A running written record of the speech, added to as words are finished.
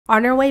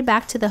On our way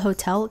back to the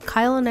hotel,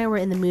 Kyle and I were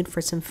in the mood for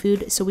some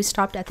food, so we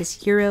stopped at this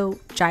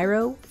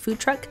gyro food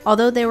truck.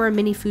 Although there were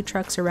many food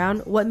trucks around,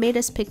 what made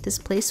us pick this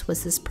place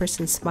was this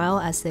person's smile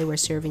as they were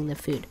serving the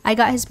food. I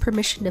got his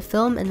permission to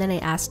film and then I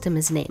asked him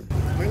his name.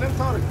 My name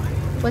Tariq.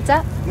 What's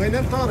that? My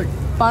name Tariq.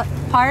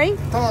 Tariq?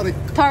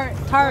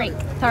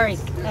 Tariq. Tariq.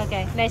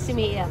 Okay, nice to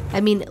meet you.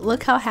 I mean,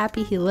 look how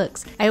happy he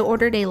looks. I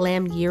ordered a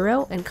lamb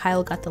gyro and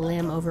Kyle got the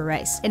lamb over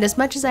rice. And as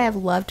much as I have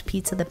loved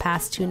pizza the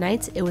past 2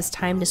 nights, it was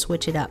time to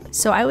switch it up.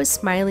 So I was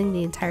smiling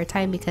the entire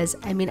time because,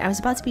 I mean, I was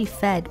about to be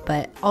fed,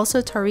 but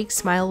also Tariq's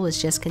smile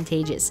was just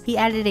contagious. He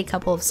added a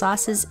couple of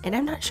sauces, and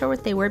I'm not sure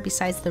what they were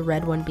besides the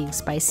red one being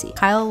spicy.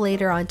 Kyle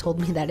later on told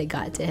me that it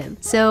got to him.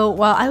 So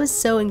while I was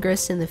so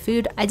engrossed in the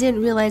food, I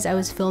didn't realize I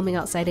was filming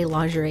outside a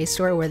lingerie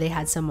store where they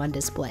had some on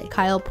display.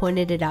 Kyle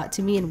pointed it out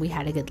to me and we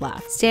had a good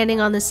laugh. Standing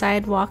on the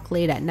sidewalk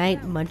late at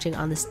night, munching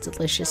on this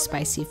delicious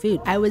spicy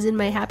food. I was in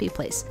my happy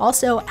place.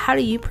 Also, how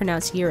do you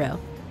pronounce gyro?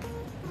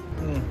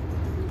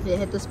 Did it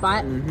hit the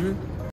spot? Mm-hmm.